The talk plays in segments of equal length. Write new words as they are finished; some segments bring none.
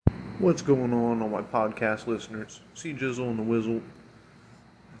What's going on all my podcast listeners? See Jizzle and the Wizzle.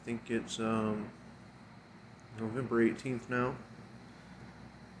 I think it's November 18th now.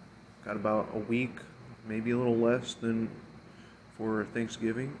 Got about a week, maybe a little less than for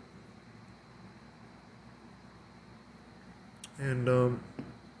Thanksgiving. And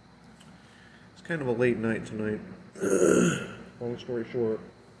it's kind of a late night tonight. Long story short,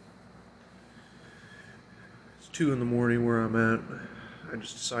 it's 2 in the morning where I'm at. I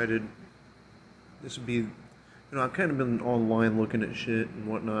just decided this would be, I've kind of been online looking at shit and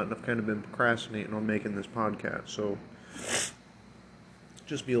whatnot, and I've kind of been procrastinating on making this podcast, so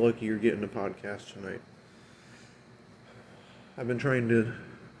just be lucky you're getting a podcast tonight. I've been trying to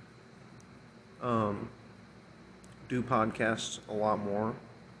do podcasts a lot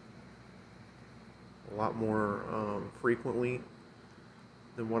more frequently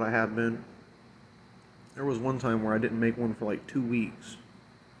than what I have been. There was one time where I didn't make one for like 2 weeks.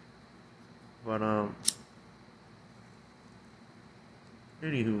 But,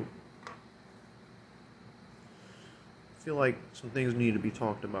 anywho, I feel like some things need to be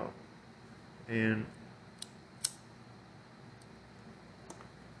talked about. And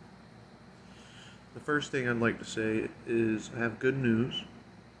the first thing I'd like to say is I have good news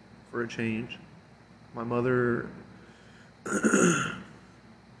for a change. My mother,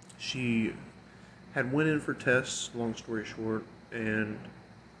 she had went in for tests, long story short, and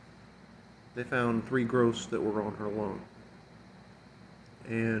they found 3 growths that were on her lung.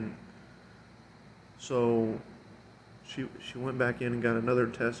 And so she went back in and got another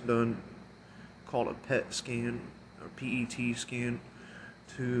test done called a PET scan, or PET scan,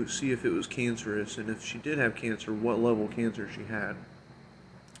 to see if it was cancerous, and if she did have cancer, what level of cancer she had.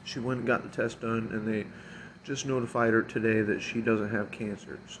 She went and got the test done, and they just notified her today that she doesn't have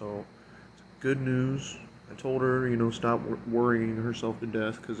cancer. So, good news. I told her, stop worrying herself to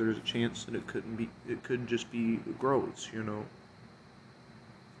death, because there's a chance that it could just be growths,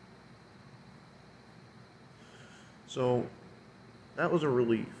 So, that was a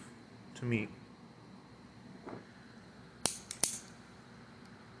relief to me.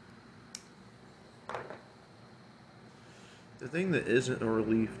 The thing that isn't a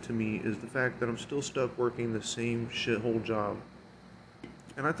relief to me is the fact that I'm still stuck working the same shithole job.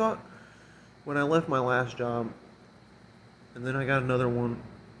 And I thought when I left my last job, and then I got another one,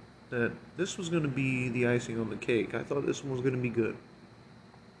 that this was going to be the icing on the cake. I thought this one was going to be good.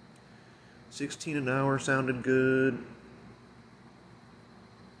 16 an hour sounded good.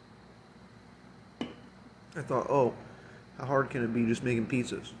 I thought, oh, how hard can it be just making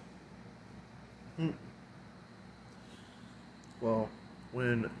pizzas? Well,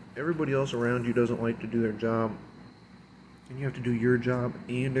 when everybody else around you doesn't like to do their job, and you have to do your job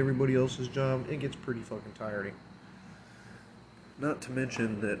and everybody else's job, it gets pretty fucking tiring. Not to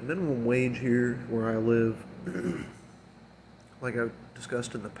mention that minimum wage here where I live, like I've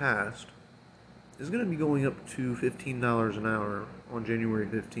discussed in the past, is going to be going up to $15 an hour on January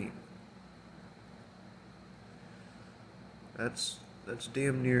 15th. That's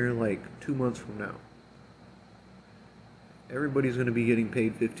damn near like 2 months from now. Everybody's going to be getting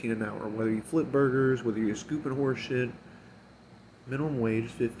paid $15 an hour, whether you flip burgers, whether you're scooping horse shit. Minimum wage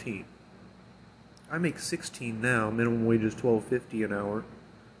is $15. I make $16 now. Minimum wage is $12.50 an hour.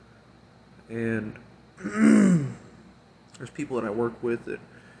 And there's people that I work with that,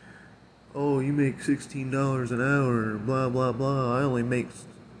 oh, you make $16 an hour, blah, blah, blah. I only make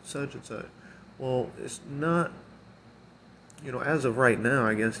such and such. Well, it's not, as of right now,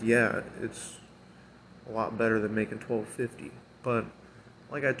 I guess, yeah, it's a lot better than making $12.50. But,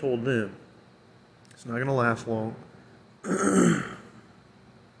 like I told them, it's not going to last long.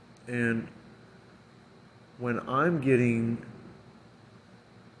 And when I'm getting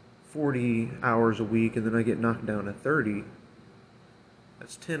 40 hours a week and then I get knocked down to 30,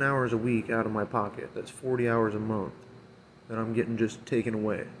 that's 10 hours a week out of my pocket. That's 40 hours a month that I'm getting just taken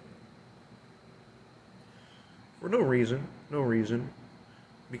away. For no reason.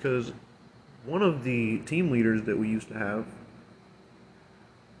 Because one of the team leaders that we used to have,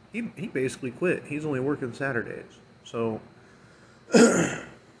 he basically quit. He's only working Saturdays. So,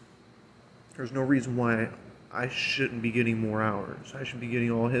 there's no reason why I shouldn't be getting more hours. I should be getting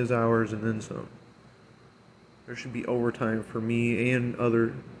all his hours and then some. There should be overtime for me and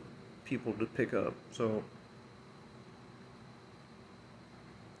other people to pick up. So,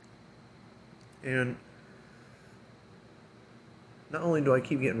 and not only do I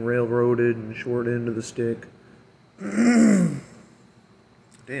keep getting railroaded and short end of the stick, damn,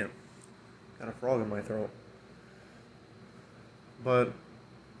 got a frog in my throat. But,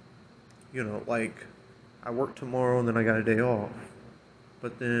 like, I work tomorrow and then I got a day off.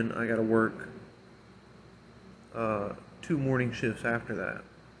 but then I gotta work 2 morning shifts after that.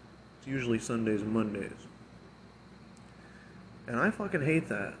 It's usually Sundays and Mondays. And I fucking hate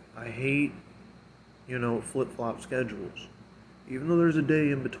that. I hate, flip-flop schedules. Even though there's a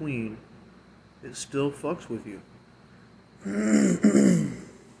day in between, it still fucks with you. It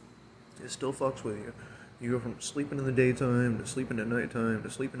still fucks with you. You go from sleeping in the daytime to sleeping at nighttime to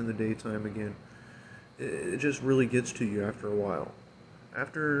sleeping in the daytime again. It just really gets to you after a while.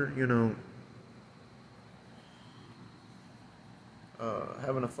 After,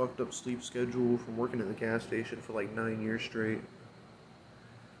 having a fucked up sleep schedule from working at the gas station for like 9 years straight.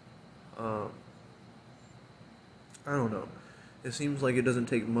 I don't know. It seems like it doesn't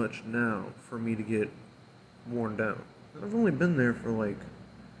take much now for me to get worn down. I've only been there for like,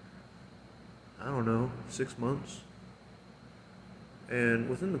 I don't know, 6 months. And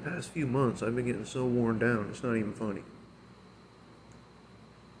within the past few months, I've been getting so worn down, it's not even funny.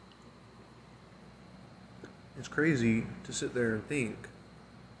 It's crazy to sit there and think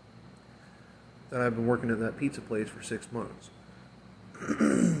that I've been working at that pizza place for 6 months.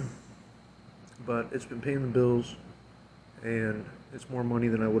 But it's been paying the bills, and it's more money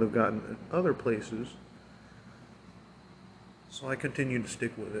than I would have gotten at other places. So I continue to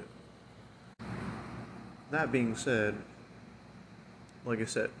stick with it. That being said, like I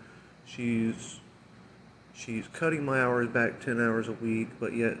said, she's cutting my hours back 10 hours a week,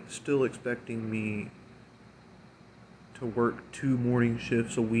 but yet still expecting me to work 2 morning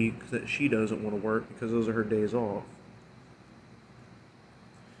shifts a week that she doesn't want to work because those are her days off.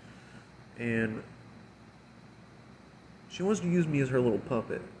 And she wants to use me as her little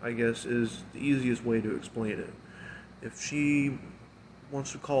puppet, I guess is the easiest way to explain it. If she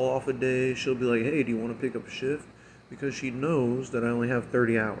wants to call off a day, she'll be like, hey, do you want to pick up a shift? Because she knows that I only have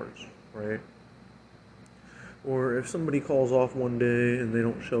 30 hours, right? Or if somebody calls off one day and they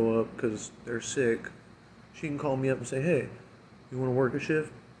don't show up because they're sick, she can call me up and say, hey, you want to work a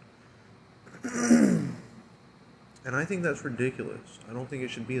shift? And I think that's ridiculous. I don't think it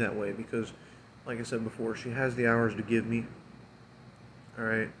should be that way because, like I said before, she has the hours to give me.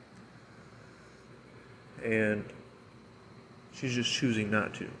 Alright? And she's just choosing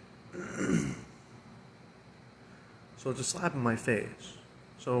not to. So it's a slap in my face.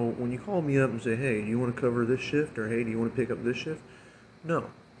 So when you call me up and say, hey, do you want to cover this shift? Or hey, do you want to pick up this shift?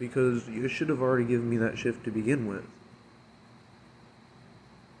 No, because you should have already given me that shift to begin with.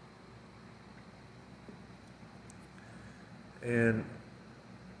 And,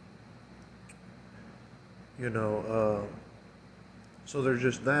 so there's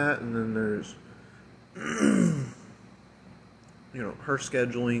just that, and then there's, her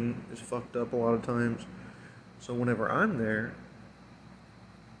scheduling is fucked up a lot of times. So whenever I'm there,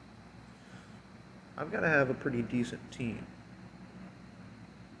 I've got to have a pretty decent team.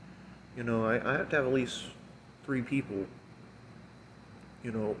 I have to have at least 3 people.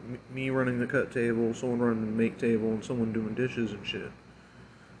 Me running the cut table, someone running the make table, and someone doing dishes and shit.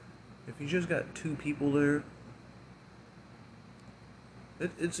 If you just got 2 people there,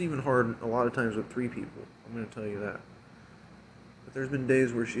 it's even hard a lot of times with 3 people. I'm going to tell you that. But there's been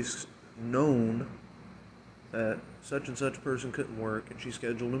days where she's known that such and such person couldn't work, and she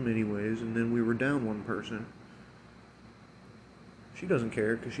scheduled them anyways, and then we were down one person. She doesn't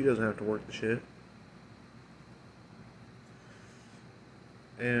care because she doesn't have to work the shit.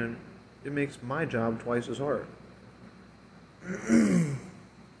 And it makes my job twice as hard.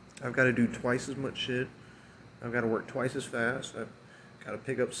 I've got to do twice as much shit. I've got to work twice as fast. I've got to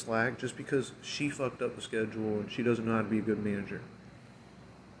pick up slack just because she fucked up the schedule and she doesn't know how to be a good manager.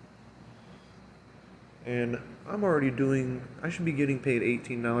 And I'm already I should be getting paid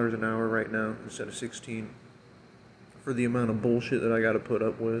 $18 an hour right now instead of $16 for the amount of bullshit that I got to put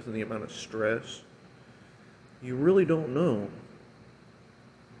up with and the amount of stress. You really don't know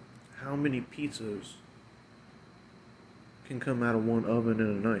how many pizzas can come out of one oven in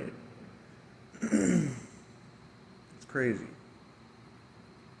a night. It's crazy.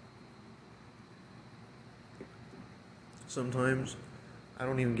 Sometimes I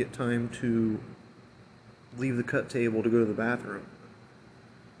don't even get time to leave the cut table to go to the bathroom.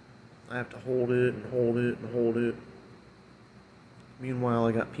 I have to hold it and hold it and hold it. Meanwhile,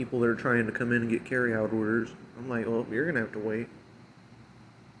 I got people that are trying to come in and get carry-out orders. I'm like, well, you're going to have to wait.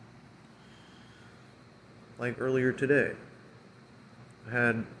 Like earlier today, I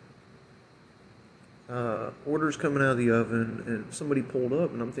had orders coming out of the oven, and somebody pulled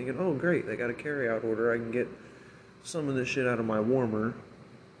up, and I'm thinking, oh, great, they got a carry-out order. I can get some of this shit out of my warmer,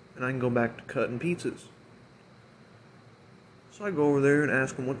 and I can go back to cutting pizzas. So I go over there and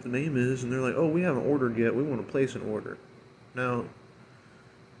ask them what the name is, and they're like, oh, we haven't ordered yet. We want to place an order. Now,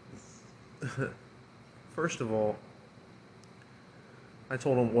 First of all, I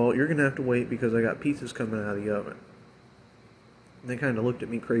told them, well, you're going to have to wait because I got pizzas coming out of the oven. And they kind of looked at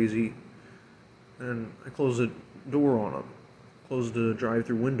me crazy, and I closed the door on them, closed the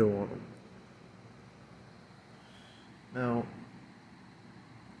drive-through window on them. Now,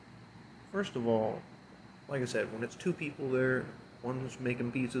 first of all, like I said, when it's two people there, one's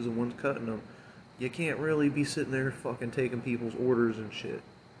making pizzas and one's cutting them, you can't really be sitting there fucking taking people's orders and shit.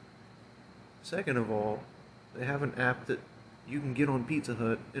 Second of all, they have an app that you can get on Pizza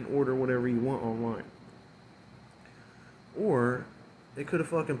Hut and order whatever you want online. Or, they could have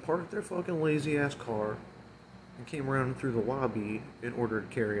fucking parked their fucking lazy ass car and came around through the lobby and ordered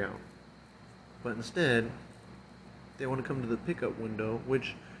carry out. But instead, they want to come to the pickup window,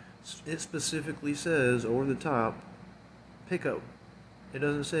 which it specifically says over the top, pickup. It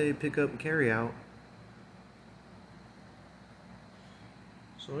doesn't say pick up and carry out.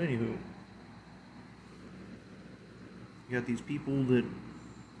 So anywho, you got these people that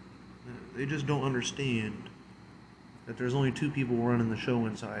they just don't understand that there's only two people running the show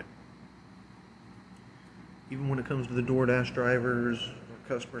inside. Even when it comes to the DoorDash drivers or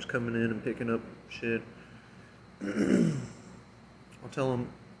customers coming in and picking up shit, I'll tell them,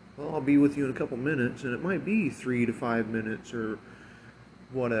 well, I'll be with you in a couple minutes, and it might be 3 to 5 minutes or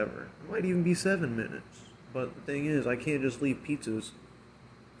whatever. It might even be 7 minutes. But the thing is, I can't just leave pizzas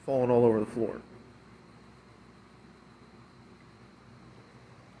falling all over the floor.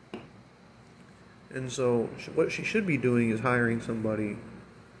 And so, what she should be doing is hiring somebody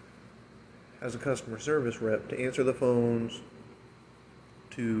as a customer service rep to answer the phones,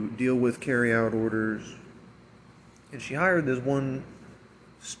 to deal with carry-out orders. And she hired this one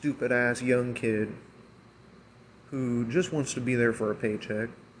stupid-ass young kid who just wants to be there for a paycheck.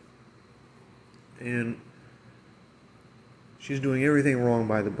 And she's doing everything wrong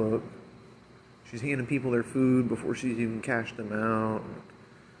by the book. She's handing people their food before she's even cashed them out.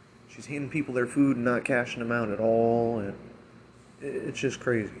 She's handing people their food and not cashing them out at all, and it's just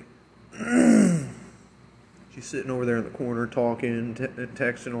crazy. She's sitting over there in the corner talking,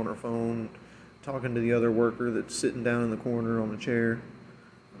 texting on her phone, talking to the other worker that's sitting down in the corner on the chair.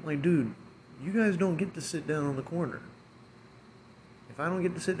 I'm like, dude, you guys don't get to sit down on the corner. If I don't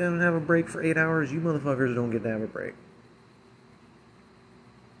get to sit down and have a break for 8 hours, you motherfuckers don't get to have a break.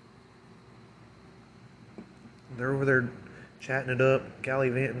 They're over there chatting it up,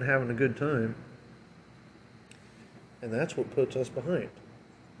 gallivanting, having a good time. And that's what puts us behind.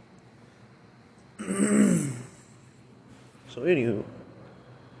 So anywho,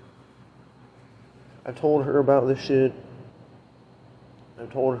 I told her about this shit. I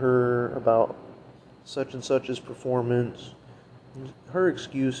told her about such and such's performance. Her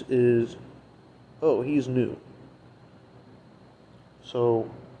excuse is, oh, he's new. So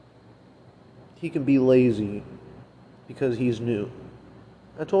he can be lazy because he's new.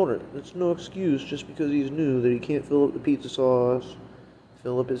 I told her, it's no excuse just because he's new that he can't fill up the pizza sauce,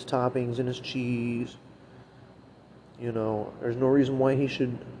 fill up his toppings and his cheese. You know, there's no reason why he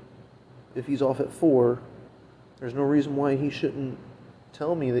should, if he's off at 4, there's no reason why he shouldn't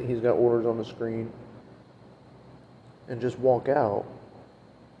tell me that he's got orders on the screen and just walk out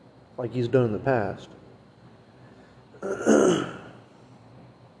like he's done in the past.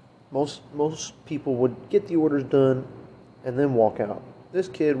 Most people would get the orders done and then walk out. This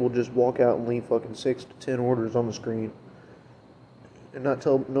kid will just walk out and leave fucking 6 to 10 orders on the screen and not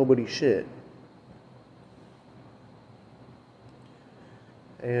tell nobody shit.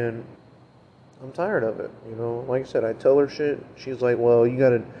 And I'm tired of it, you know. Like I said, I tell her shit. She's like, well, you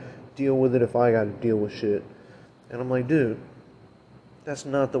gotta deal with it if I gotta deal with shit. And I'm like, dude, that's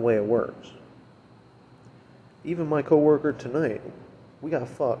not the way it works. Even my coworker tonight, we got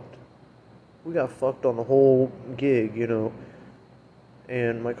fucked. We got fucked on the whole gig, you know.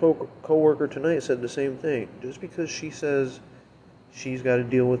 And my coworker tonight said the same thing. Just because she says she's got to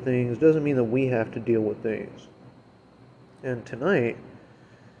deal with things doesn't mean that we have to deal with things. And tonight,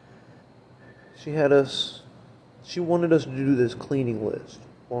 she wanted us to do this cleaning list.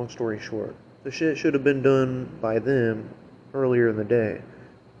 Long story short, the shit should have been done by them earlier in the day.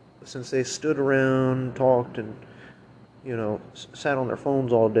 But since they stood around, talked, and, you know, sat on their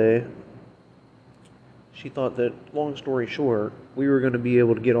phones all day, she thought that, long story short, we were going to be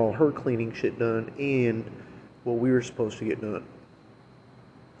able to get all her cleaning shit done and what we were supposed to get done.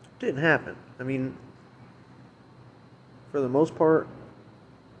 Didn't happen. I mean, for the most part,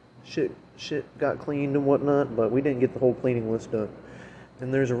 shit got cleaned and whatnot, but we didn't get the whole cleaning list done.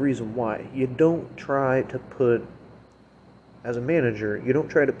 And there's a reason why. You don't try to put, as a manager, you don't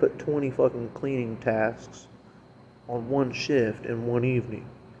try to put 20 fucking cleaning tasks on one shift in one evening.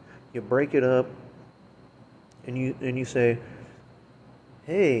 You break it up, and you say,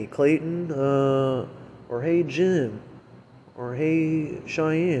 "Hey, Clayton," or "Hey, Jim," or "Hey,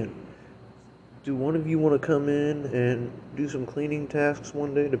 Cheyenne. Do one of you want to come in and do some cleaning tasks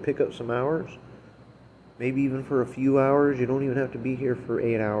one day to pick up some hours? Maybe even for a few hours. You don't even have to be here for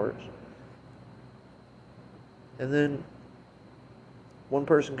 8 hours." And then one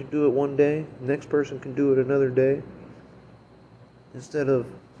person can do it one day, the next person can do it another day, instead of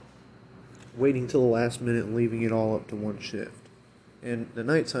waiting till the last minute and leaving it all up to one shift. And the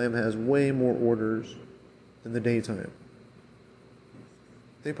nighttime has way more orders than the daytime.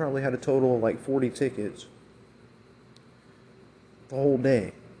 They probably had a total of like 40 tickets the whole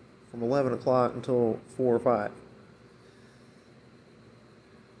day, from 11 o'clock until 4 or 5.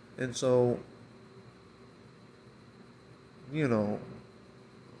 And so, you know,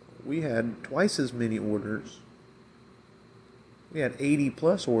 we had twice as many orders. We had 80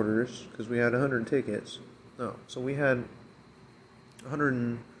 plus orders because we had 100 tickets. No, so we had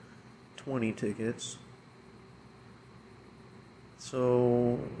 120 tickets.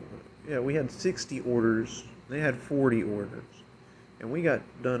 So, yeah, we had 60 orders. They had 40 orders. And we got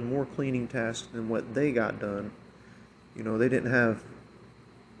done more cleaning tasks than what they got done. You know, they didn't have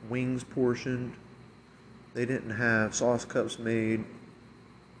wings portioned. They didn't have sauce cups made.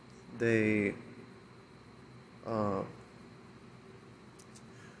 There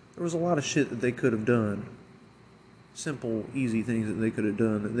was a lot of shit that they could have done. Simple, easy things that they could have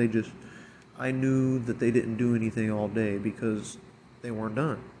done that I knew that they didn't do anything all day because they weren't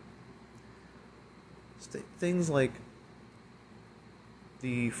done. Things like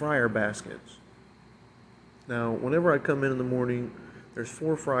the fryer baskets. Now, whenever I come in the morning, there's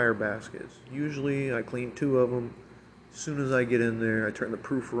 4 fryer baskets. Usually I clean 2 of them. As soon as I get in there, I turn the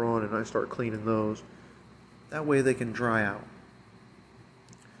proofer on and I start cleaning those. That way they can dry out.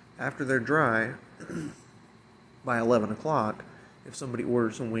 After they're dry, by 11 o'clock, if somebody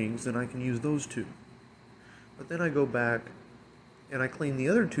orders some wings, then I can use those 2. But then I go back and I clean the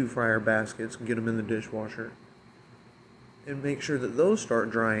other 2 fryer baskets and get them in the dishwasher and make sure that those start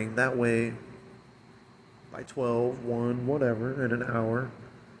drying. That way, by 12, 1, whatever, in an hour,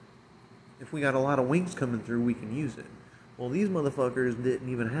 if we got a lot of wings coming through, we can use it. Well, these motherfuckers didn't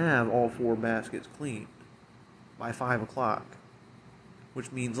even have all 4 baskets cleaned by 5 o'clock.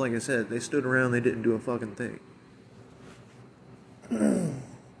 Which means, like I said, they stood around, they didn't do a fucking thing.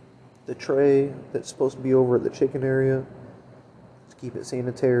 The tray that's supposed to be over at the chicken area to keep it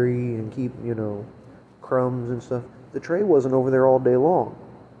sanitary and keep, crumbs and stuff. The tray wasn't over there all day long.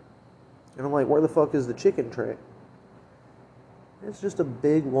 And I'm like, where the fuck is the chicken tray? It's just a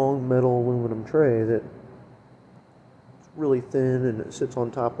big, long metal aluminum tray that's really thin and it sits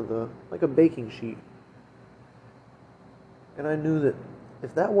on top of like a baking sheet. And I knew that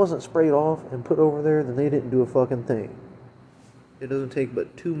if that wasn't sprayed off and put over there, then they didn't do a fucking thing. It doesn't take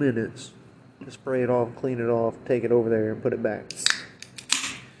but 2 minutes to spray it off, clean it off, take it over there, and put it back.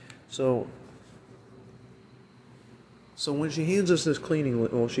 So when she hands us this cleaning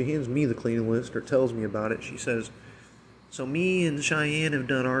list, well, she hands me the cleaning list or tells me about it, she says, "So me and Cheyenne have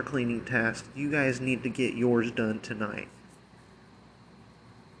done our cleaning task. You guys need to get yours done tonight."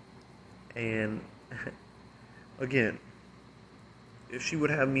 And, again, if she would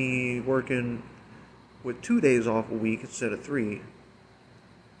have me working with 2 days off a week instead of 3,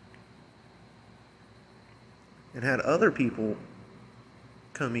 and had other people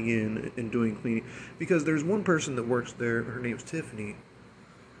coming in and doing cleaning, because there's one person that works there, her name's Tiffany,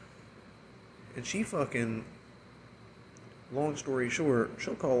 and she fucking, long story short,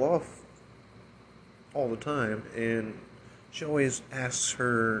 she'll call off all the time, and she always asks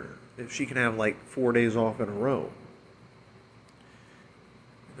her if she can have like 4 days off in a row.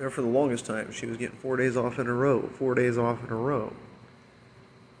 There for the longest time, she was getting 4 days off in a row, 4 days off in a row.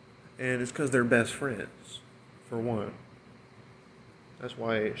 And it's because they're best friends, for one. That's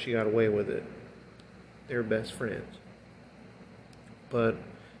why she got away with it. They're best friends. But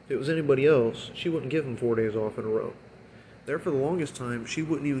if it was anybody else, she wouldn't give them 4 days off in a row. There for the longest time, she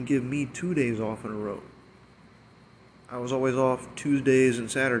wouldn't even give me 2 days off in a row. I was always off Tuesdays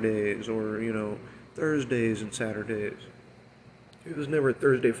and Saturdays, or, Thursdays and Saturdays. It was never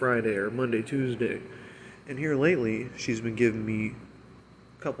Thursday, Friday, or Monday, Tuesday. And here lately, she's been giving me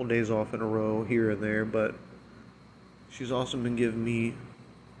a couple days off in a row here and there, but she's also been giving me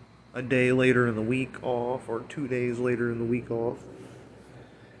a day later in the week off, or 2 days later in the week off.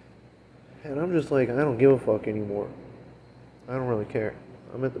 And I'm just like, I don't give a fuck anymore. I don't really care.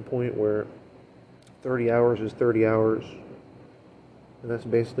 I'm at the point where 30 hours is 30 hours. And that's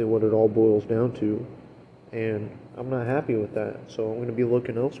basically what it all boils down to. And I'm not happy with that, so I'm going to be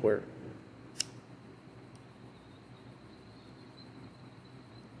looking elsewhere.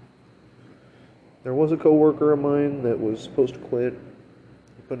 There was a coworker of mine that was supposed to quit.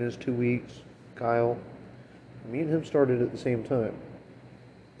 He put in his 2 weeks, Kyle. Me and him started at the same time.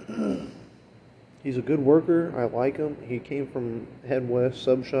 He's a good worker. I like him. He came from Head West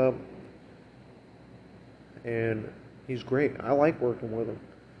Sub Shop, and he's great. I like working with him.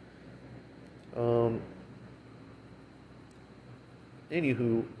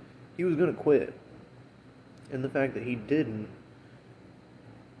 Anywho, he was gonna quit, and the fact that he didn't,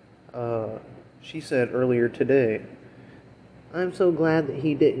 she said earlier today, "I'm so glad that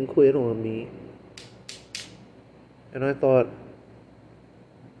he didn't quit on me." And I thought,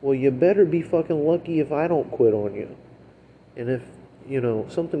 well, you better be fucking lucky if I don't quit on you. And if,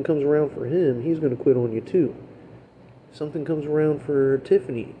 something comes around for him, he's gonna quit on you too. If something comes around for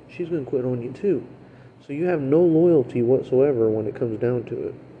Tiffany, she's gonna quit on you too. So you have no loyalty whatsoever when it comes down to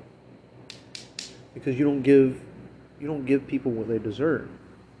it. Because you don't give people what they deserve.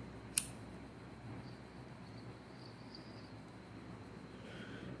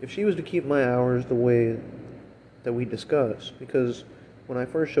 If she was to keep my hours the way that we discussed, because when I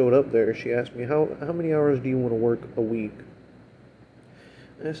first showed up there, she asked me, how many hours do you want to work a week?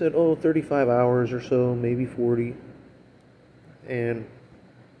 And I said, 35 hours or so, maybe 40. And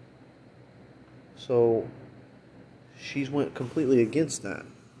so she's went completely against that.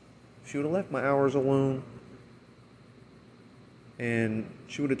 She would have left my hours alone, and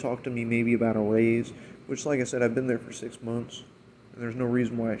she would have talked to me maybe about a raise, which, like I said, I've been there for 6 months, and there's no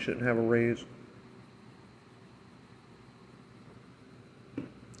reason why I shouldn't have a raise.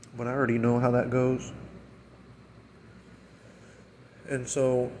 But I already know how that goes. And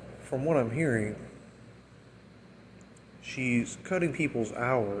so, from what I'm hearing, she's cutting people's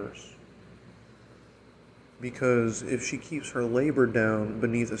hours because if she keeps her labor down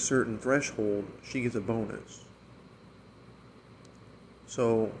beneath a certain threshold, she gets a bonus.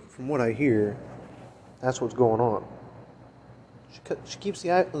 So, from what I hear, that's what's going on. She keeps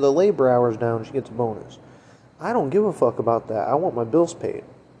the labor hours down, she gets a bonus. I don't give a fuck about that. I want my bills paid.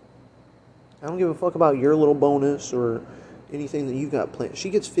 I don't give a fuck about your little bonus or anything that you've got planned. She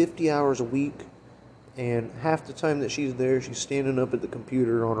gets 50 hours a week, and half the time that she's there, she's standing up at the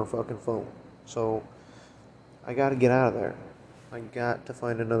computer on her fucking phone. So, I gotta get out of there. I got to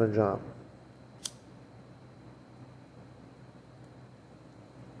find another job.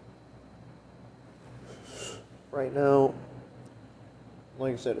 Right now,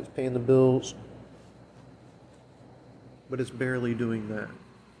 like I said, it's paying the bills, but it's barely doing that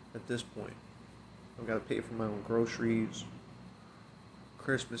at this point. I've got to pay for my own groceries.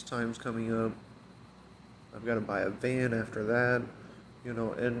 Christmas time's coming up. I've got to buy a van after that,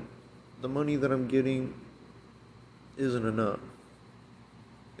 and the money that I'm getting isn't enough.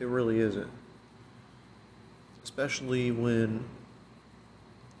 It really isn't. Especially when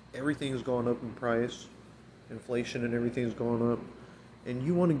everything's gone up in price, inflation and everything's gone up, and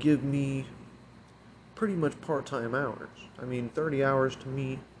you want to give me pretty much part-time hours. I mean, 30 hours to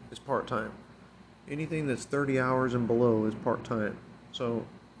me is part-time. Anything that's 30 hours and below is part-time. So,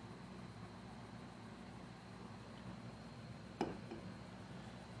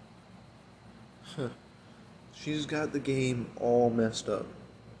 she's got the game all messed up.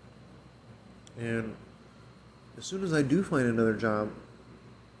 And as soon as I do find another job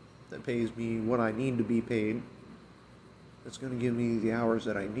that pays me what I need to be paid, that's going to give me the hours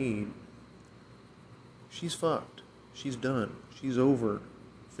that I need, she's fucked. She's done. She's over.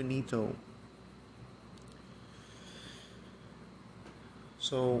 Finito.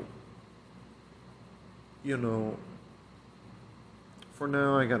 So, for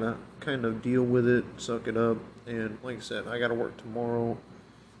now I gotta kind of deal with it, suck it up, and like I said, I gotta work tomorrow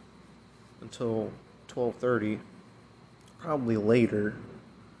until 12:30, probably later,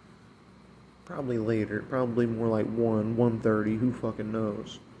 probably more like 1:30, who fucking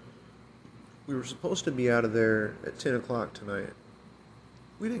knows. We were supposed to be out of there at 10 o'clock tonight.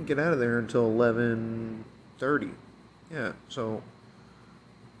 We didn't get out of there until 11:30. Yeah, so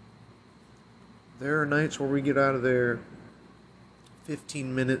there are nights where we get out of there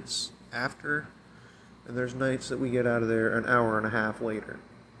 15 minutes after, and there's nights that we get out of there an hour and a half later.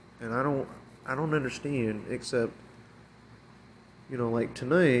 And I don't understand, except, like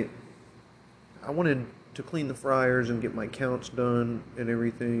tonight, I wanted to clean the fryers and get my counts done and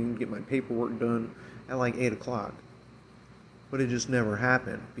everything, get my paperwork done at like 8 o'clock. But it just never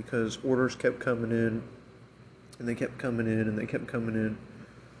happened because orders kept coming in, and they kept coming in, and they kept coming in.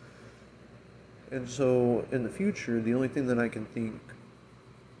 And so, in the future, the only thing that I can think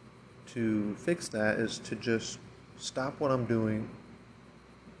to fix that is to just stop what I'm doing,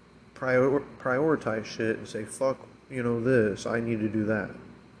 prioritize shit, and say, fuck, this, I need to do that.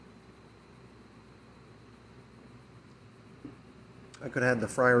 I could have had the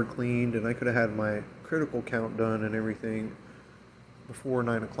fryer cleaned, and I could have had my critical count done and everything before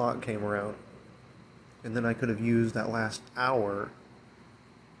 9 o'clock came around. And then I could have used that last hour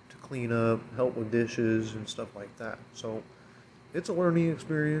to clean up, help with dishes, and stuff like that. So it's a learning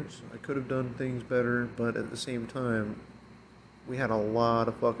experience. I could have done things better, but at the same time, we had a lot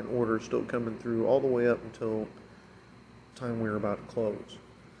of fucking orders still coming through all the way up until the time we were about to close.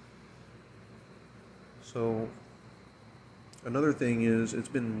 So another thing is, it's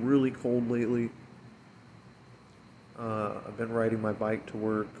been really cold lately. I've been riding my bike to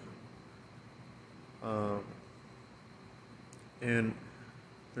work. And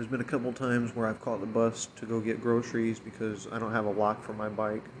there's been a couple times where I've caught the bus to go get groceries because I don't have a lock for my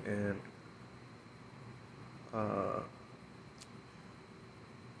bike. And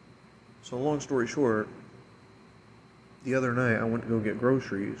so long story short, the other night I went to go get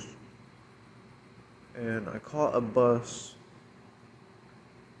groceries and I caught a bus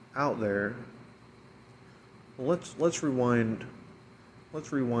out there. Well, let's rewind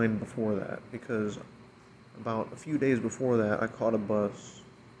before that, because about a few days before that I caught a bus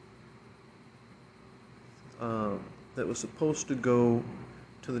that was supposed to go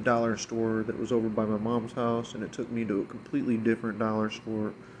to the dollar store that was over by my mom's house, and it took me to a completely different dollar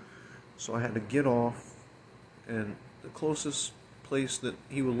store. So I had to get off, and the closest place that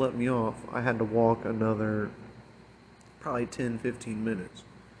he would let me off, I had to walk another probably 10-15 minutes.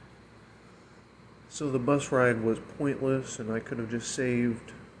 So the bus ride was pointless, and I could have just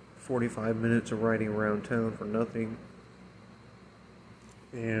saved 45 minutes of riding around town for nothing.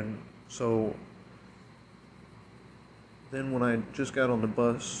 And so then when I just got on the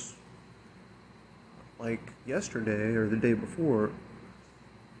bus, like yesterday or the day before,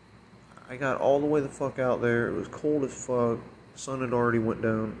 I got all the way the fuck out there. It was cold as fuck. The sun had already went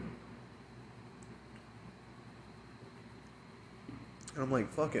down. And I'm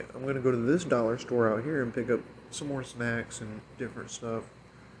like, fuck it. I'm going to go to this dollar store out here and pick up some more snacks and different stuff.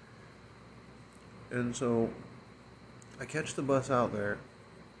 And so I catch the bus out there.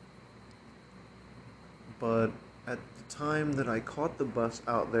 But at the time that I caught the bus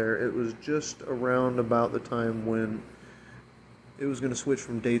out there, it was just around about the time when it was going to switch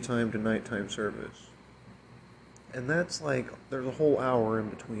from daytime to nighttime service. And that's like, there's a whole hour in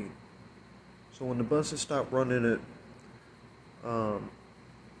between. So when the buses stop running at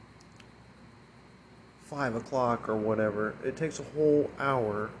 5 o'clock or whatever, it takes a whole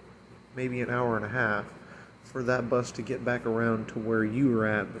hour, maybe an hour and a half, for that bus to get back around to where you were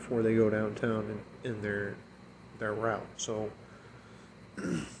at before they go downtown in their route. So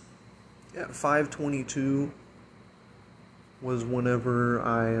at 5:22 was whenever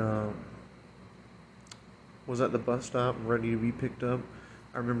I was at the bus stop and ready to be picked up.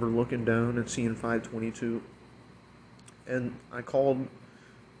 I remember looking down and seeing 5:22, and I called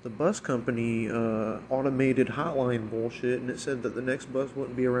the bus company automated hotline bullshit, and it said that the next bus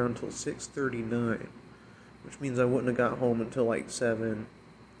wouldn't be around until 6:39, which means I wouldn't have got home until like 7.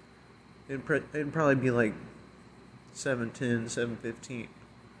 It'd probably be like 7:10, 7:15,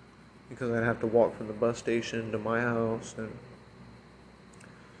 because I'd have to walk from the bus station to my house. And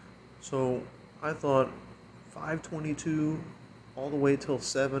so I thought 5:22 all the way till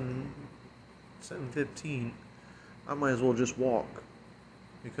 7:15, I might as well just walk,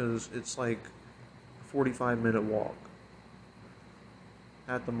 because it's like a 45-minute walk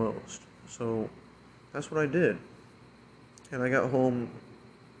at the most. So that's what I did. And I got home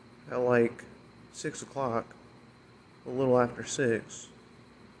at like 6 o'clock, a little after 6.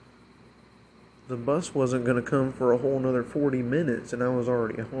 The bus wasn't going to come for a whole another 40 minutes, and I was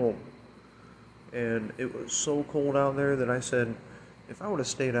already home. And it was so cold out there that I said, if I would have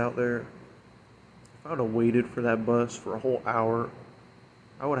stayed out there, if I would have waited for that bus for a whole hour,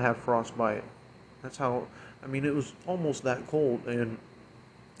 I would have had frostbite. That's how, it was almost that cold, and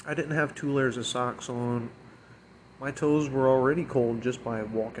I didn't have 2 layers of socks on. My toes were already cold just by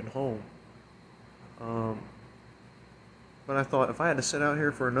walking home. But I thought, if I had to sit out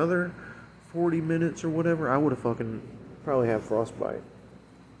here for another 40 minutes or whatever, I would have fucking probably had frostbite.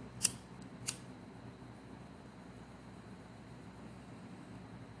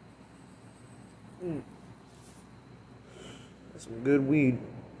 That's some good weed.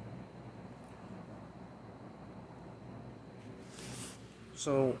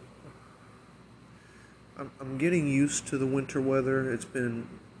 So I'm getting used to the winter weather. It's been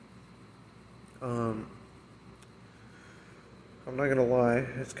I'm not gonna lie,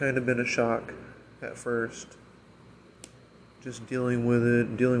 it's kind of been a shock at first. Just dealing with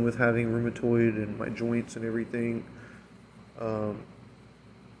it, dealing with having rheumatoid and my joints and everything. Um,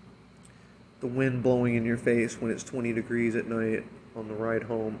 the wind blowing in your face when it's 20 degrees at night on the ride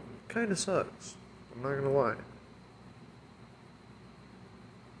home kind of sucks. I'm not gonna lie.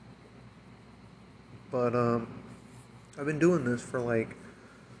 But I've been doing this for like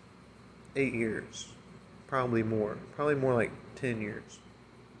 8 years, probably more like 10 years,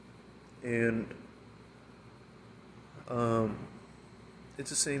 and um,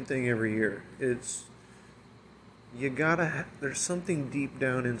 it's the same thing every year. There's something deep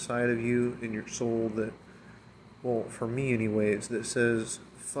down inside of you in your soul that, well, for me anyways, that says,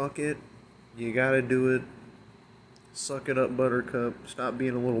 fuck it, you gotta do it, suck it up, buttercup, stop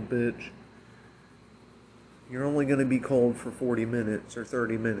being a little bitch. You're only gonna be cold for 40 minutes or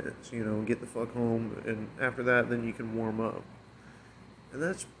 30 minutes, get the fuck home, and after that, then you can warm up. And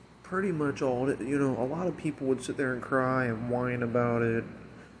that's pretty much all a lot of people would sit there and cry and whine about it,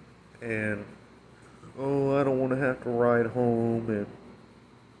 and oh, I don't want to have to ride home, and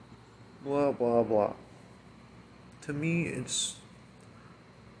blah, blah, blah. To me, it's...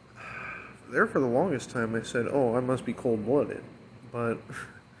 There for the longest time, I said, oh, I must be cold-blooded. But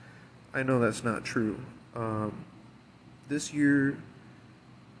I know that's not true. This year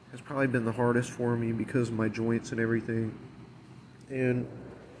has probably been the hardest for me because of my joints and everything. And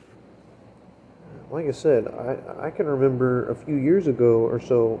like I said, I can remember a few years ago or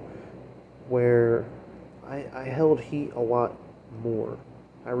so where I held heat a lot more.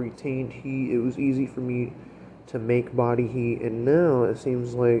 I retained heat. It was easy for me to make body heat, and now it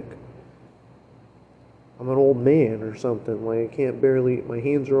seems like I'm an old man or something. Like, I can't barely, my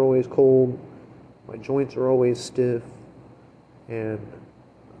hands are always cold, my joints are always stiff, and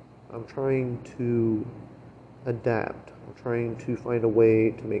I'm trying to adapt. I'm trying to find a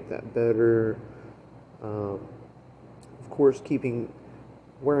way to make that better. Of course,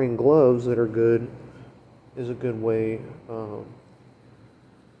 wearing gloves that are good is a good way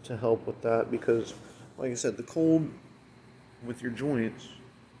to help with that, because, like I said, the cold with your joints,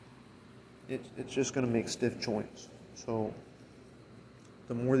 it's just going to make stiff joints. So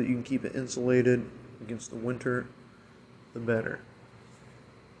the more that you can keep it insulated against the winter, the better.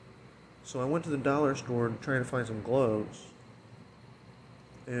 So I went to the dollar store trying to find some gloves,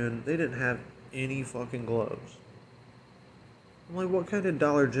 and they didn't have any fucking gloves. I'm like, what kind of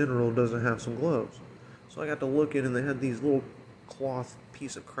Dollar General doesn't have some gloves? So I got to looking, and they had these little cloth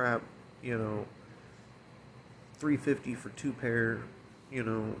piece of crap, $3.50 for 2 pair.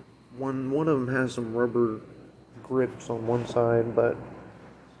 One of them has some rubber grips on one side, but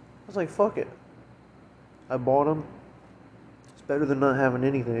I was like, fuck it. I bought them. It's better than not having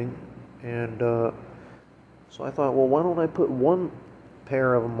anything. And so I thought, well, why don't I put one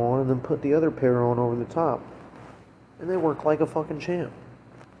pair of them on and then put the other pair on over the top? And they work like a fucking champ.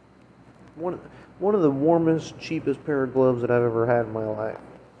 One of the warmest, cheapest pair of gloves that I've ever had in my life.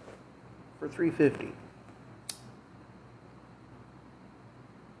 For $3.50.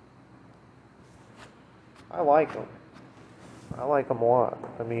 I like them. I like them a lot.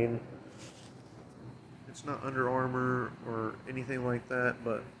 I mean, it's not Under Armour or anything like that,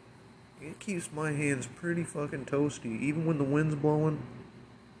 but it keeps my hands pretty fucking toasty, even when the wind's blowing.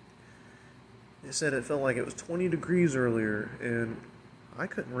 They said it felt like it was 20 degrees earlier, and I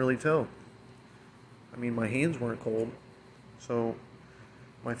couldn't really tell. I mean, my hands weren't cold, so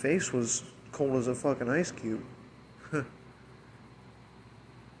my face was cold as a fucking ice cube.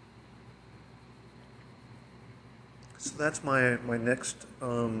 So that's my next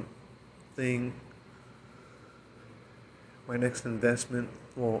thing, my next investment.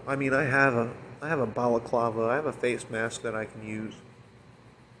 Well, I mean, I have a balaclava. I have a face mask that I can use.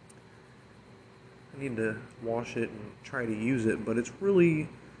 I need to wash it and try to use it, but it's really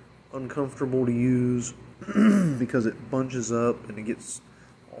uncomfortable to use because it bunches up and it gets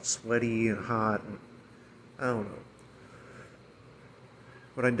all sweaty and hot, and I don't know.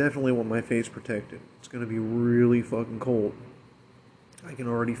 But I definitely want my face protected. It's going to be really fucking cold. I can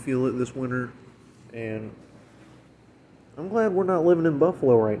already feel it this winter, and I'm glad we're not living in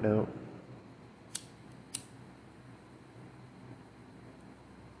Buffalo right now.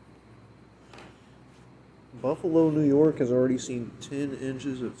 Buffalo, New York has already seen 10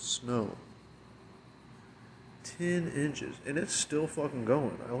 inches of snow. 10 inches. And it's still fucking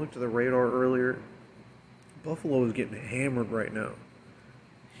going. I looked at the radar earlier. Buffalo is getting hammered right now.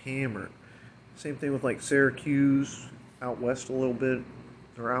 Hammered. Same thing with like Syracuse, out west a little bit,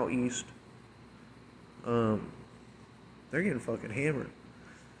 or out east. They're getting fucking hammered.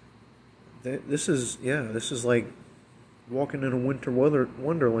 This is like Walking in a winter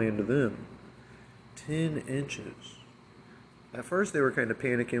wonderland to them. 10 inches. At first, they were kind of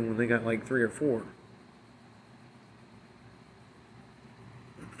panicking when they got like 3 or 4.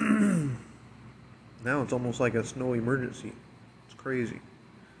 Now it's almost like a snow emergency. It's crazy.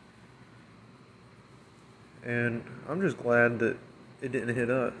 And I'm just glad that it didn't hit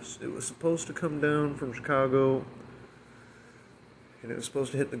us. It was supposed to come down from Chicago, and it was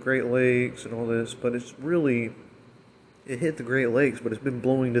supposed to hit the Great Lakes and all this, but it hit the Great Lakes, but it's been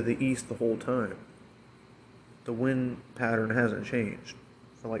blowing to the east the whole time. The wind pattern hasn't changed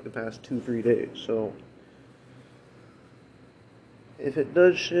for like the past 2-3 days, so if it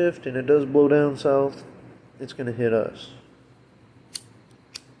does shift and it does blow down south, it's going to hit us.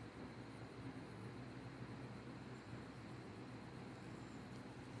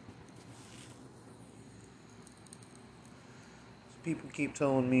 People keep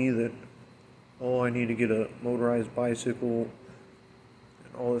telling me that, oh, I need to get a motorized bicycle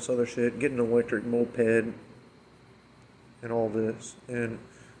and all this other shit, get an electric moped and all this. And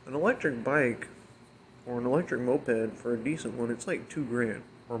an electric bike or an electric moped for a decent one, it's like $2,000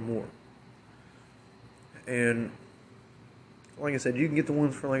 or more. And like I said, you can get the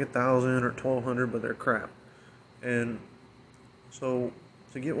ones for like $1,000 or $1,200, but they're crap. And so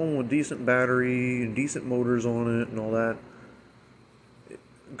to get one with decent battery and decent motors on it and all that,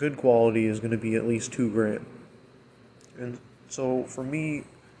 good quality is going to be at least $2,000. And so for me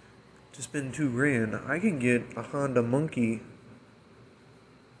to spend $2,000, I can get a Honda Monkey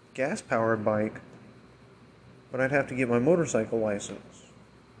gas powered bike, but I'd have to get my motorcycle license.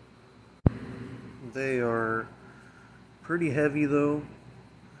 They are pretty heavy though,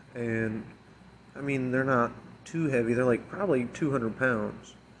 and I mean they're not too heavy. They're like probably 200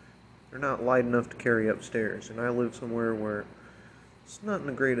 pounds. They're not light enough to carry upstairs, and I live somewhere where it's not in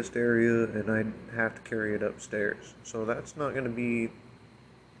the greatest area, and I'd have to carry it upstairs. So that's not going to be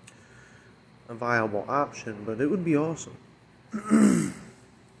a viable option, but it would be awesome. It'd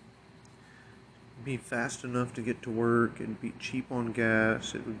be fast enough to get to work, it'd be cheap on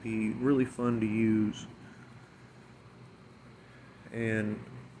gas, it would be really fun to use. And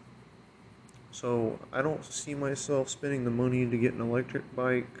so I don't see myself spending the money to get an electric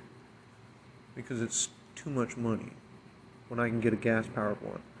bike because it's too much money when I can get a gas-powered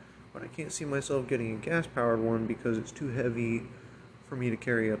one. But I can't see myself getting a gas-powered one because it's too heavy for me to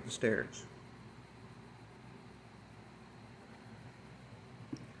carry up the stairs.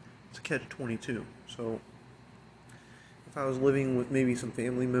 It's a catch-22. So if I was living with maybe some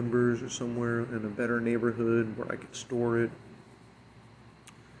family members or somewhere in a better neighborhood where I could store it,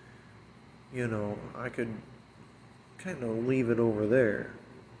 you know, I could kind of leave it over there,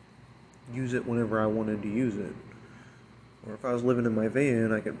 use it whenever I wanted to use it. Or if I was living in my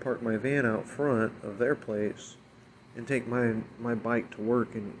van, I could park my van out front of their place and take my bike to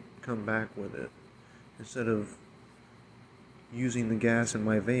work and come back with it, instead of using the gas in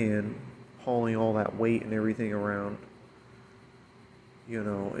my van, hauling all that weight and everything around. You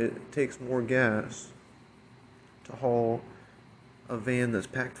know, it takes more gas to haul a van that's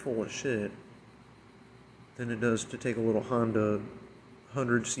packed full of shit than it does to take a little Honda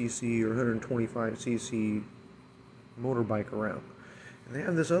 100cc or 125cc motorbike around. And they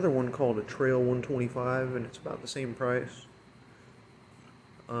have this other one called a Trail 125, and it's about the same price.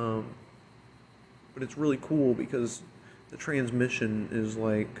 But it's really cool because the transmission is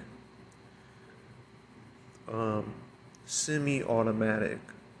like semi-automatic,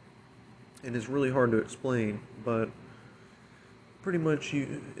 and it's really hard to explain, but pretty much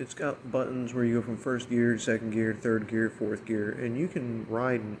it's got buttons where you go from first gear, second gear, third gear, fourth gear, and you can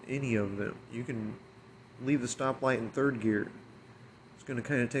ride in any of them. You can leave the stoplight in third gear. It's going to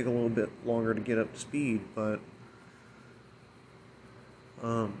kind of take a little bit longer to get up to speed, but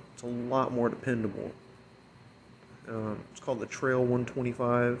it's a lot more dependable. It's called the Trail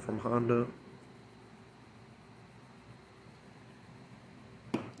 125 from Honda.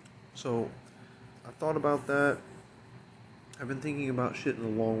 So I thought about that. I've been thinking about shit in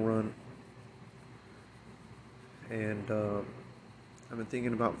the long run, and I've been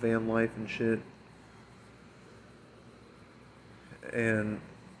thinking about van life and shit, and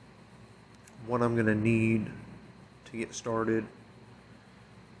what I'm gonna need to get started.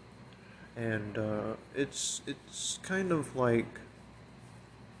 And it's kind of like,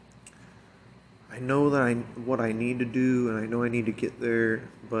 I know that what I need to do, and I know I need to get there,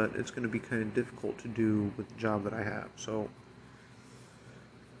 but it's going to be kind of difficult to do with the job that I have. So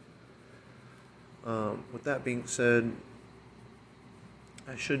with that being said,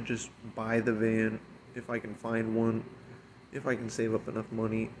 I should just buy the van if I can find one, if I can save up enough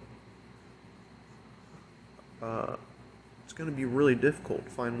money. it's going to be really difficult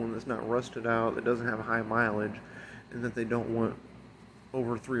to find one that's not rusted out, that doesn't have high mileage, and that they don't want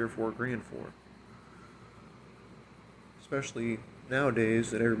over 3 or 4 grand for. Especially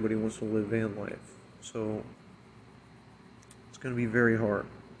nowadays that everybody wants to live van life. So it's going to be very hard,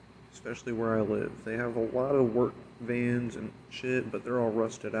 especially where I live. They have a lot of work vans and shit, but they're all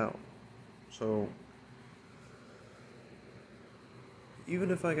rusted out. So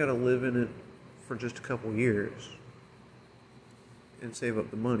even if I got to live in it for just a couple years and save up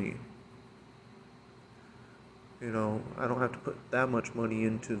the money, I don't have to put that much money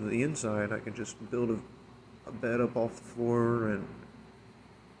into the inside. I can just build a bed up off the floor, and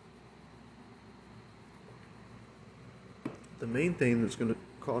the main thing that's going to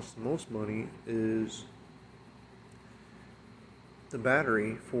cost the most money is the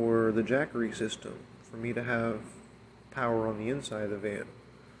battery for the Jackery system, for me to have power on the inside of the van.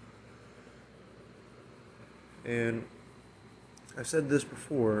 And I said this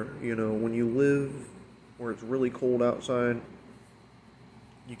before, when you live where it's really cold outside,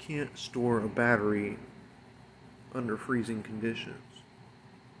 you can't store a battery under freezing conditions.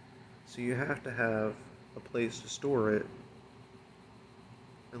 So you have to have a place to store it,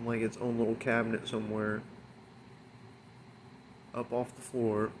 and like its own little cabinet somewhere, up off the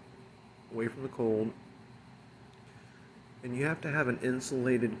floor, away from the cold. And you have to have an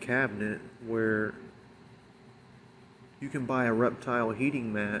insulated cabinet where you can buy a Reptile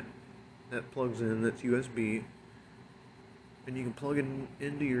heating mat that plugs in, that's USB, and you can plug it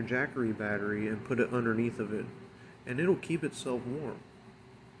into your Jackery battery and put it underneath of it, and it'll keep itself warm.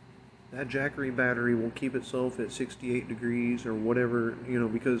 That Jackery battery will keep itself at 68 degrees or whatever,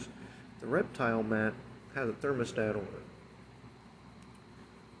 because the Reptile mat has a thermostat on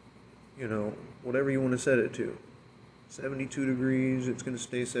it. Whatever you want to set it to. 72 degrees, it's going to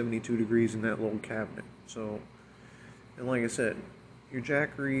stay 72 degrees in that little cabinet. So, and like I said, your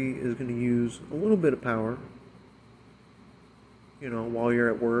Jackery is going to use a little bit of power, while you're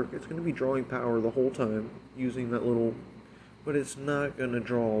at work. It's going to be drawing power the whole time using that little, but it's not going to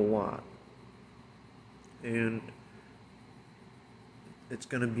draw a lot. And you're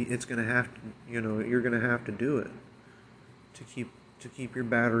going to have to do it to keep your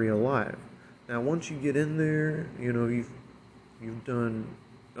battery alive. Now, once you get in there, you've done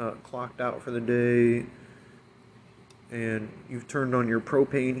clocked out for the day, and you've turned on your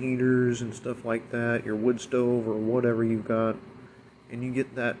propane heaters and stuff like that, your wood stove or whatever you've got, and you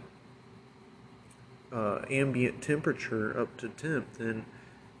get that ambient temperature up to temp, then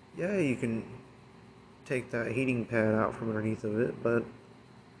yeah, you can take that heating pad out from underneath of it, but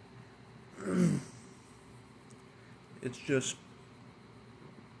it's just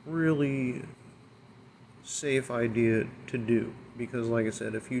really safe idea to do, because like I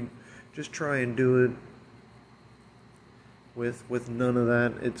said, if you just try and do it with none of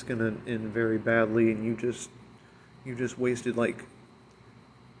that, it's gonna end very badly, and you just wasted like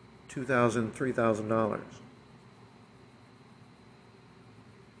 $2,000, $3,000.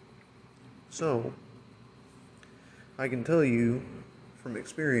 So I can tell you from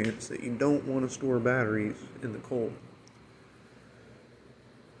experience that you don't want to store batteries in the cold.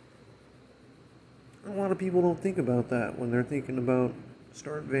 A lot of people don't think about that when they're thinking about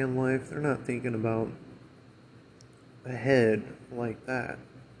start van life. They're not thinking about ahead like that.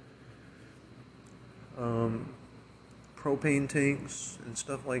 Propane tanks and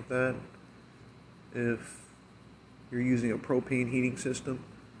stuff like that, if you're using a propane heating system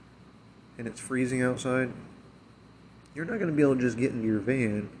and it's freezing outside, you're not going to be able to just get into your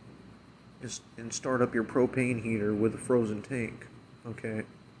van and start up your propane heater with a frozen tank, okay?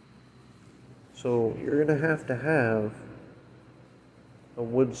 So you're going to have a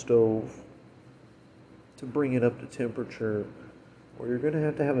wood stove to bring it up to temperature, or you're going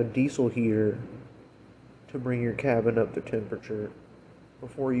to have a diesel heater to bring your cabin up to temperature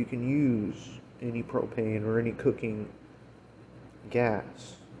before you can use any propane or any cooking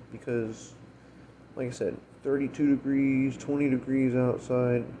gas. Because, like I said, 32 degrees, 20 degrees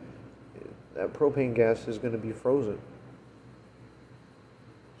outside, that propane gas is going to be frozen.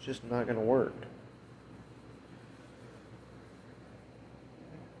 It's just not going to work.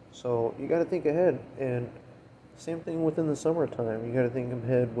 So you got to think ahead, and same thing within the summertime. You got to think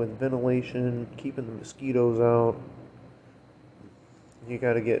ahead with ventilation, keeping the mosquitoes out. You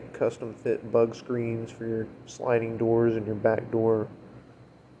got to get custom fit bug screens for your sliding doors and your back door.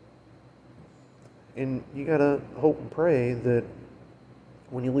 And you got to hope and pray that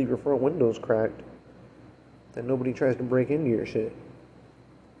when you leave your front windows cracked, that nobody tries to break into your shit.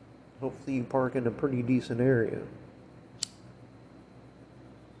 Hopefully you park in a pretty decent area.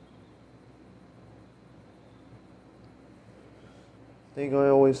 thing I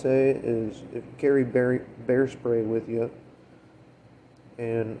always say is if you carry bear spray with you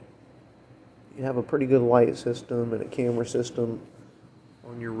and you have a pretty good light system and a camera system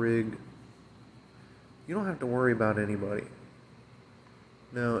on your rig, you don't have to worry about anybody.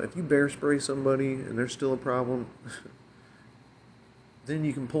 Now, if you bear spray somebody and there's still a problem, then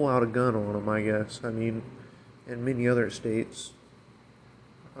you can pull out a gun on them, I guess. I mean, in many other states,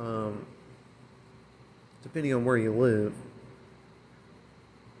 depending on where you live,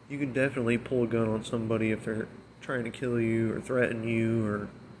 you can definitely pull a gun on somebody if they're trying to kill you or threaten you. Or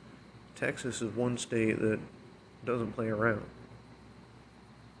Texas is one state that doesn't play around.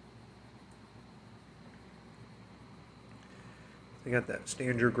 They got that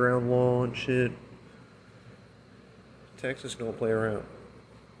stand your ground law and shit. Texas don't play around.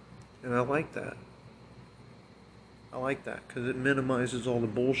 And I like that. I like that because it minimizes all the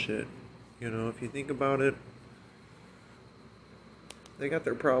bullshit. You know, if you think about it, they got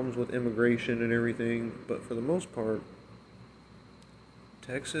their problems with immigration and everything, but for the most part,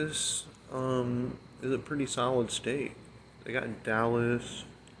 Texas is a pretty solid state. They got Dallas,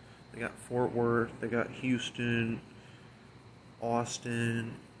 they got Fort Worth, they got Houston,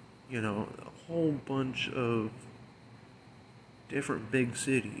 Austin, you know, a whole bunch of different big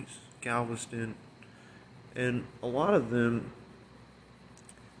cities, Galveston, and a lot of them,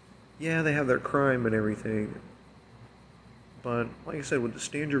 yeah, they have their crime and everything, but like I said, with the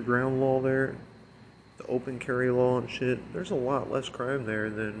stand your ground law there, the open carry law and shit, there's a lot less crime there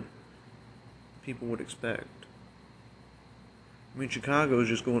than people would expect. I mean, Chicago is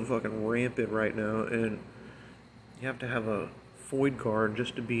just going fucking rampant right now, and you have to have a FOID card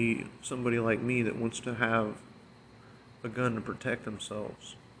just to be somebody like me that wants to have a gun to protect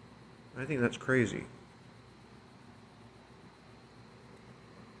themselves. I think that's crazy.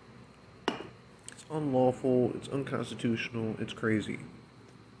 It's unlawful, it's unconstitutional, it's crazy.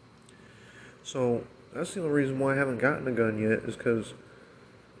 So, that's the only reason why I haven't gotten a gun yet, is because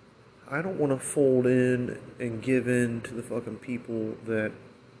I don't want to fold in and give in to the fucking people that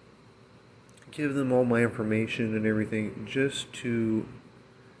give them all my information and everything just to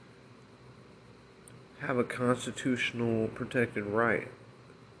have a constitutional protected right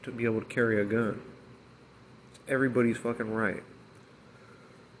to be able to carry a gun. It's everybody's fucking right.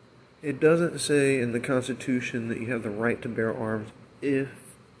 It doesn't say in the Constitution that you have the right to bear arms if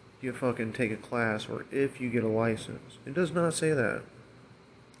you fucking take a class or if you get a license. It does not say that.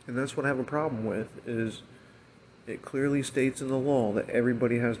 And that's what I have a problem with, is it clearly states in the law that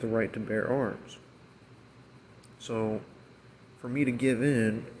everybody has the right to bear arms. So, for me to give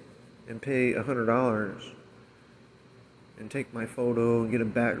in and pay $100 and take my photo and get a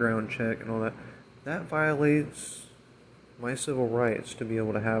background check and all that, that violates my civil rights to be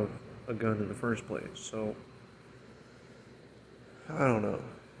able to have a gun in the first place. So, I don't know.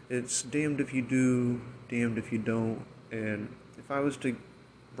 It's damned if you do, damned if you don't. And if I was to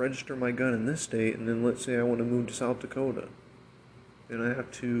register my gun in this state, and then let's say I want to move to South Dakota, then I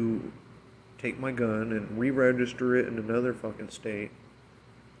have to take my gun and re-register it in another fucking state,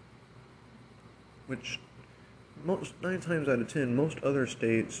 which 9 times out of 10, most other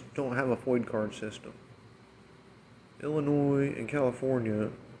states don't have a FOID card system. Illinois and California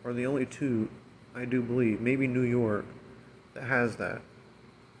are the only two, I do believe, maybe New York, that has that.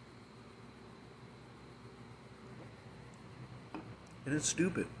 And it's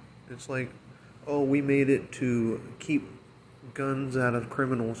stupid. It's like, oh, we made it to keep guns out of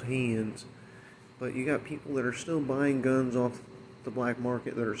criminals' hands, but you got people that are still buying guns off the black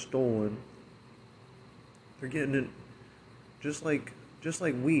market that are stolen. They're getting it just like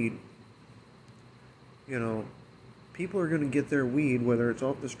weed. You know, people are going to get their weed whether it's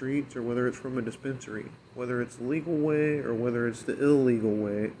off the streets or whether it's from a dispensary. Whether it's the legal way or whether it's the illegal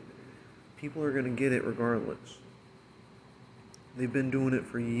way, people are going to get it regardless. They've been doing it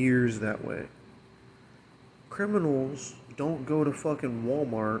for years that way. Criminals don't go to fucking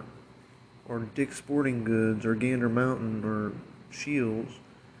Walmart or Dick's Sporting Goods or Gander Mountain or Shields.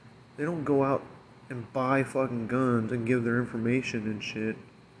 They don't go out and buy fucking guns and give their information and shit.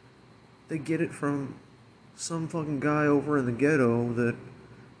 They get it from some fucking guy over in the ghetto that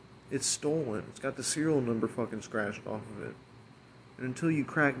it's stolen. It's got the serial number fucking scratched off of it. And until you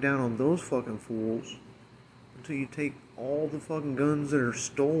crack down on those fucking fools, until you take all the fucking guns that are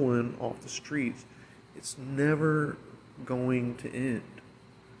stolen off the streets, it's never going to end.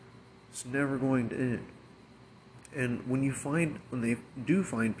 It's never going to end. And when they do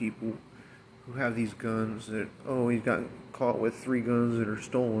find people who have these guns that, oh, he's got caught with 3 guns that are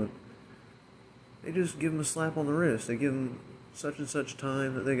stolen, they just give him a slap on the wrist. They give him such and such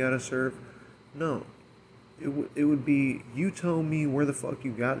time that they gotta serve. No. it would be, you tell me where the fuck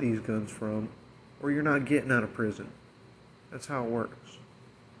you got these guns from, or you're not getting out of prison. That's how it works.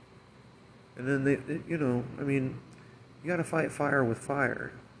 And then I mean, you gotta fight fire with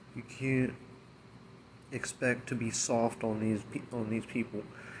fire. You can't expect to be soft on these people.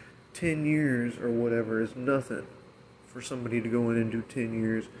 10 years or whatever is nothing for somebody to go in and do 10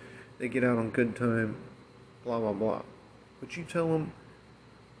 years. They get out on good time, blah blah blah. What you tell them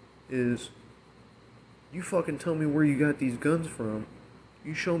is, you fucking tell me where you got these guns from.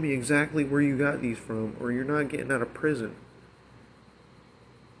 You show me exactly where you got these from, or you're not getting out of prison.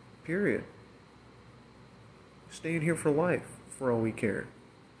 Period. Staying here for life, for all we care.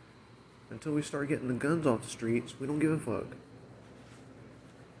 Until we start getting the guns off the streets, we don't give a fuck.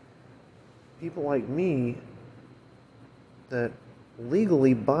 People like me that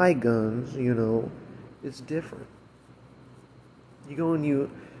legally buy guns, it's different. You go and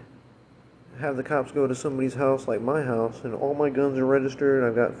you have the cops go to somebody's house, like my house, and all my guns are registered.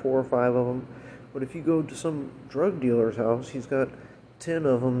 I've got 4 or 5 of them. But if you go to some drug dealer's house, he's got 10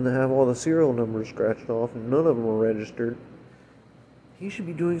 of them that have all the serial numbers scratched off, and none of them are registered. He should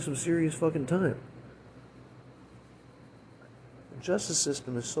be doing some serious fucking time. The justice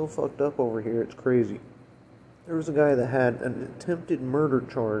system is so fucked up over here, it's crazy. There was a guy that had an attempted murder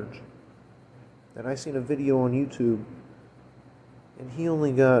charge that I seen a video on YouTube, and he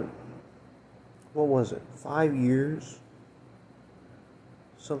only got, 5 years?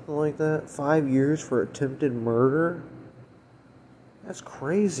 Something like that? 5 years for attempted murder? That's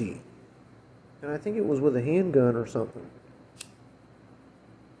crazy. And I think it was with a handgun or something.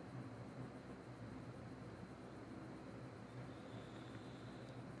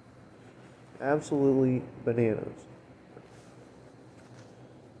 Absolutely bananas.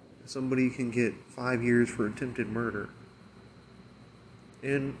 Somebody can get 5 years for attempted murder.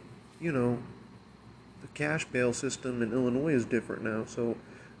 And, the cash bail system in Illinois is different now, so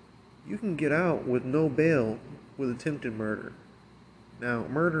you can get out with no bail with attempted murder. Now,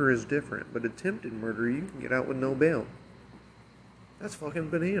 murder is different, but attempted murder, you can get out with no bail. That's fucking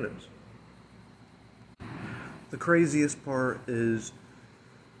bananas. The craziest part is,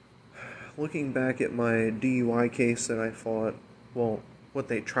 looking back at my DUI case that I fought, what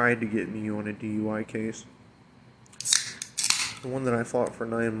they tried to get me on a DUI case, the one that I fought for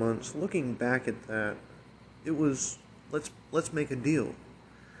 9 months, looking back at that, it was, let's make a deal.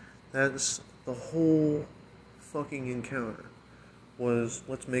 That's the whole fucking encounter, was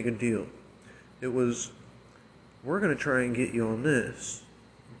let's make a deal. It was, we're going to try and get you on this,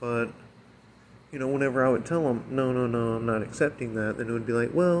 but, whenever I would tell them, no, I'm not accepting that, then it would be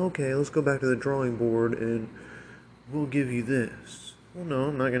like, well, okay, let's go back to the drawing board and we'll give you this. Well, no,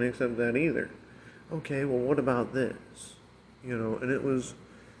 I'm not going to accept that either. Okay, well, what about this? And it was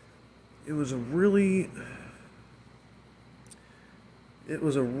a really,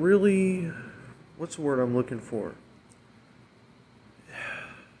 what's the word I'm looking for?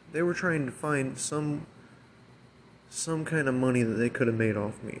 They were trying to find some kind of money that they could have made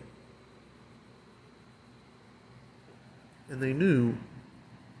off me. And they knew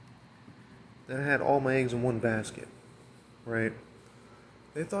that I had all my eggs in one basket, right?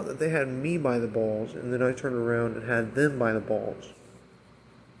 They thought that they had me by the balls, and then I turned around and had them by the balls.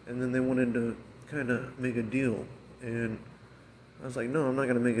 And then they wanted to kind of make a deal. And I was like, no, I'm not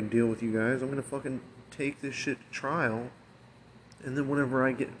going to make a deal with you guys. I'm going to fucking take this shit to trial. And then whenever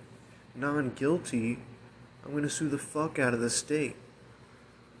I get non-guilty, I'm going to sue the fuck out of the state.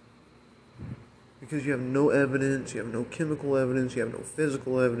 Because you have no evidence, you have no chemical evidence, you have no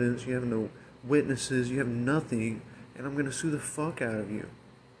physical evidence, you have no witnesses, you have nothing. And I'm going to sue the fuck out of you.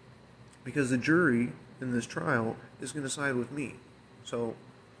 Because the jury in this trial is going to side with me. So,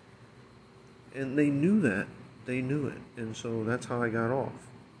 and they knew that. They knew it. And so that's how I got off.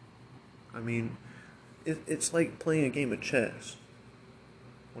 I mean, it's like playing a game of chess.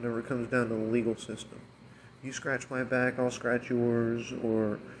 Whenever it comes down to the legal system. You scratch my back, I'll scratch yours.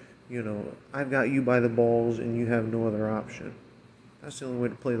 Or, I've got you by the balls and you have no other option. That's the only way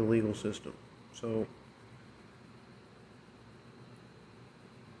to play the legal system. So,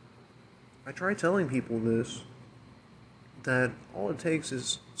 I try telling people this, that all it takes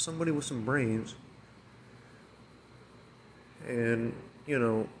is somebody with some brains, and,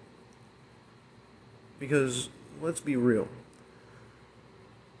 because, let's be real,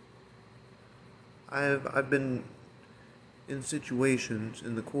 I've been in situations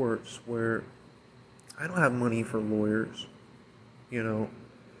in the courts where I don't have money for lawyers, I don't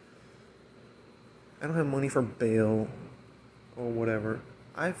have money for bail, or whatever.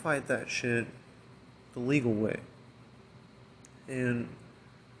 I fight that shit the legal way. And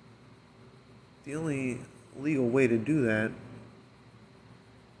the only legal way to do that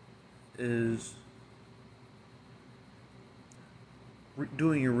is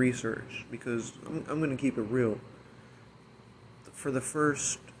doing your research, because I'm going to keep it real. For the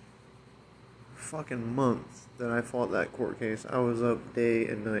first fucking month that I fought that court case, I was up day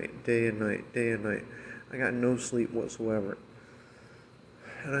and night, day and night, day and night. I got no sleep whatsoever.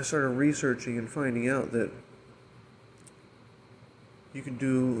 And I started researching and finding out that you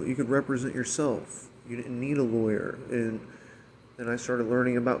could represent yourself. You didn't need a lawyer. And then I started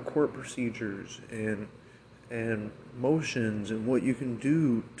learning about court procedures and motions and what you can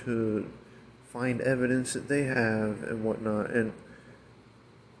do to find evidence that they have and whatnot. And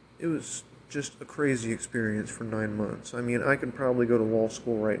it was just a crazy experience for 9 months. I mean, I could probably go to law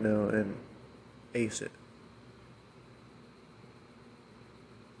school right now and ace it.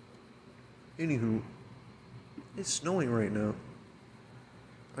 Anywho, it's snowing right now.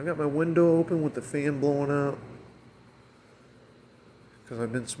 I got my window open with the fan blowing out because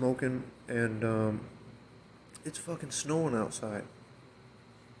I've been smoking, and it's fucking snowing outside.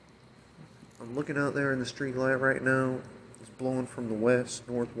 I'm looking out there in the street light right now. It's blowing from the west,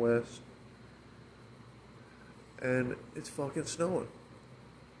 northwest, and it's fucking snowing.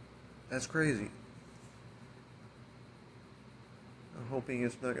 That's crazy. I'm hoping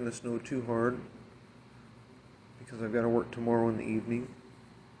it's not going to snow too hard because I've got to work tomorrow in the evening.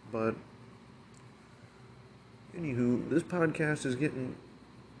 But anywho, this podcast is getting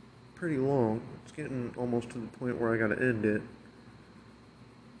pretty long. It's getting almost to the point where I got to end it.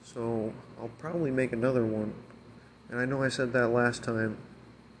 So I'll probably make another one. And I know I said that last time,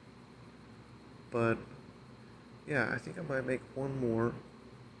 but yeah, I think I might make one more.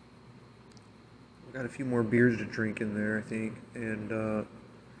 I've got a few more beers to drink in there, I think, and I'm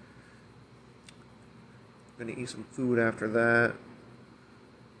gonna eat some food after that,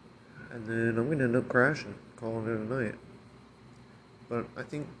 and then I'm gonna end up crashing, calling it a night. But I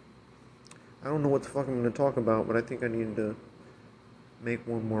don't know what the fuck I'm gonna talk about, but I think I need to make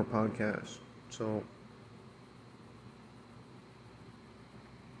one more podcast. So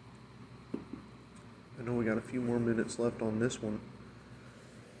I know we got a few more minutes left on this one.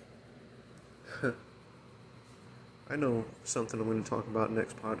 I know something I'm going to talk about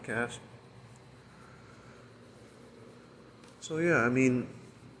next podcast. So yeah, I mean,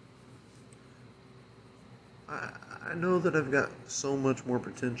 I know that I've got so much more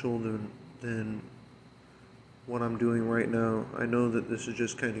potential than what I'm doing right now. I know that this is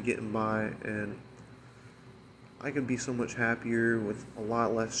just kind of getting by, and I could be so much happier with a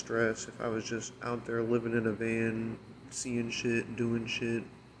lot less stress if I was just out there living in a van, seeing shit, doing shit.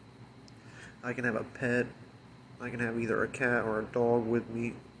 I can have a pet. I can have either a cat or a dog with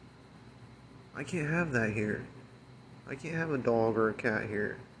me. I can't have that here. I can't have a dog or a cat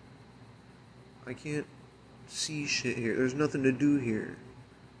here. I can't see shit here. There's nothing to do here.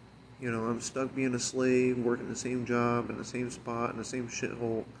 You know, I'm stuck being a slave, working the same job in the same spot in the same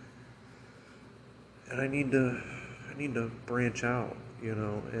shithole. And I need to branch out, you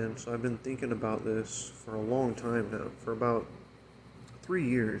know. And so I've been thinking about this for a long time now, for about 3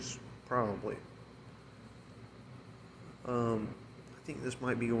 years, probably. I think this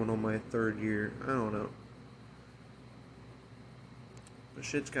might be going on my 3rd year. I don't know. But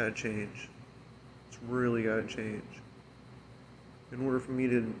shit's gotta change. It's really gotta change. In order for me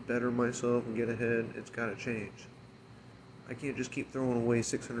to better myself and get ahead, it's gotta change. I can't just keep throwing away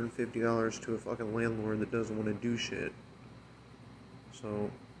 $650 to a fucking landlord that doesn't want to do shit. So,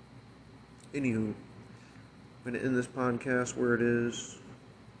 anywho, I'm gonna end this podcast where it is.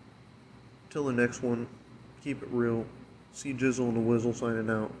 Till the next one, keep it real. See Jizzle and the Wizzle signing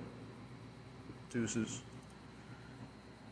out. Deuces.